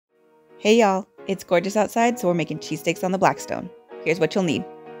Hey y'all, it's gorgeous outside, so we're making cheesesteaks on the Blackstone. Here's what you'll need.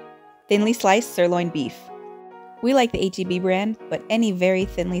 Thinly sliced sirloin beef. We like the H-E-B brand, but any very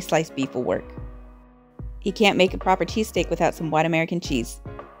thinly sliced beef will work. You can't make a proper cheesesteak without some white American cheese.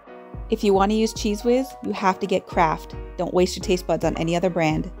 If you want to use Cheese Whiz, you have to get Kraft. Don't waste your taste buds on any other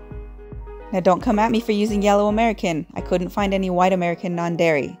brand. Now don't come at me for using yellow American. I couldn't find any white American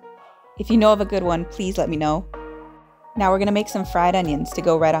non-dairy. If you know of a good one, please let me know. Now we're going to make some fried onions to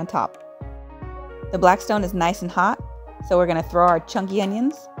go right on top. The Blackstone is nice and hot, so we're going to throw our chunky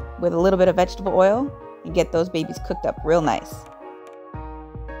onions with a little bit of vegetable oil and get those babies cooked up real nice.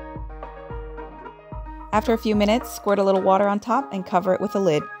 After a few minutes, squirt a little water on top and cover it with a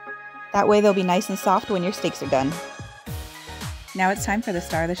lid. That way they'll be nice and soft when your steaks are done. Now it's time for the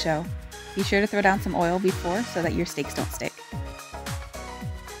star of the show. Be sure to throw down some oil before so that your steaks don't stick.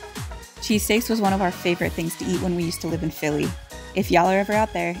 Cheesesteaks was one of our favorite things to eat when we used to live in Philly. If y'all are ever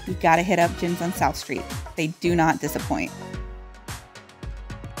out there, you gotta hit up Jim's on South Street. They do not disappoint.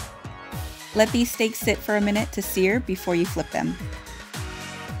 Let these steaks sit for a minute to sear before you flip them.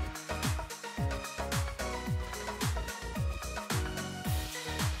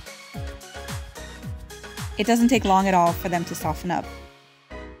 It doesn't take long at all for them to soften up.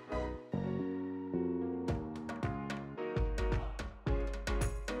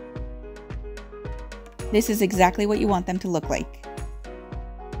 This is exactly what you want them to look like.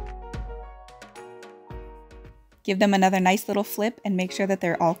 Give them another nice little flip and make sure that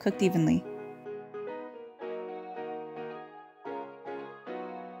they're all cooked evenly.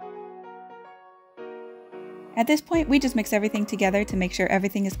 At this point, we just mix everything together to make sure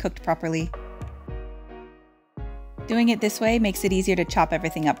everything is cooked properly. Doing it this way makes it easier to chop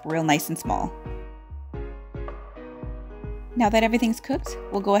everything up real nice and small. Now that everything's cooked,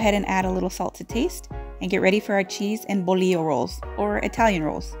 we'll go ahead and add a little salt to taste and get ready for our cheese and bolillo rolls, or Italian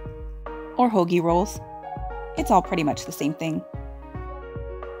rolls, or hoagie rolls. It's all pretty much the same thing.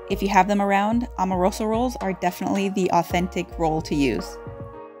 If you have them around, Amoroso rolls are definitely the authentic roll to use.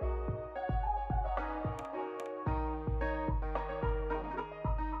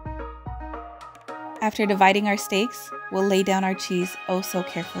 After dividing our steaks, we'll lay down our cheese oh so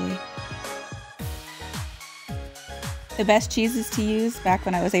carefully. The best cheeses to use back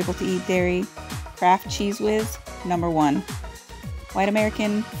when I was able to eat dairy: Kraft Cheese Whiz, #1. White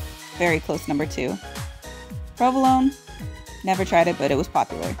American, very close #2. Provolone, never tried it, but it was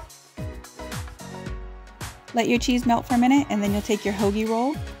popular. Let your cheese melt for a minute and then you'll take your hoagie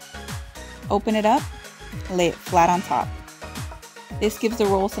roll, open it up, and lay it flat on top. This gives the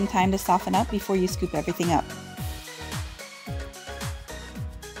roll some time to soften up before you scoop everything up.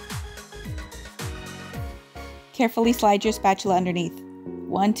 Carefully slide your spatula underneath.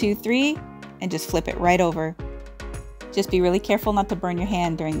 1, 2, 3, and just flip it right over. Just be really careful not to burn your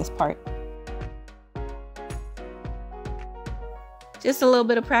hand during this part. Just a little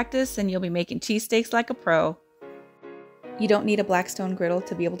bit of practice and you'll be making cheesesteaks like a pro. You don't need a Blackstone griddle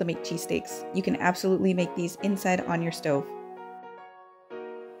to be able to make cheesesteaks. You can absolutely make these inside on your stove.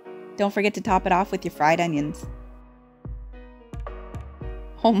 Don't forget to top it off with your fried onions.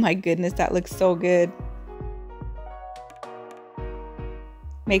 Oh my goodness, that looks so good.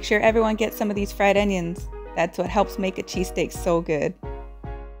 Make sure everyone gets some of these fried onions. That's what helps make a cheesesteak so good.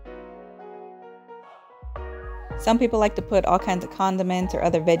 Some people like to put all kinds of condiments or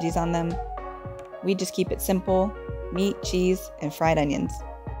other veggies on them. We just keep it simple: meat, cheese, and fried onions.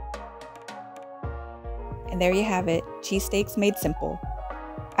 And there you have it, cheesesteaks made simple.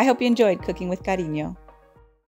 I hope you enjoyed cooking with cariño.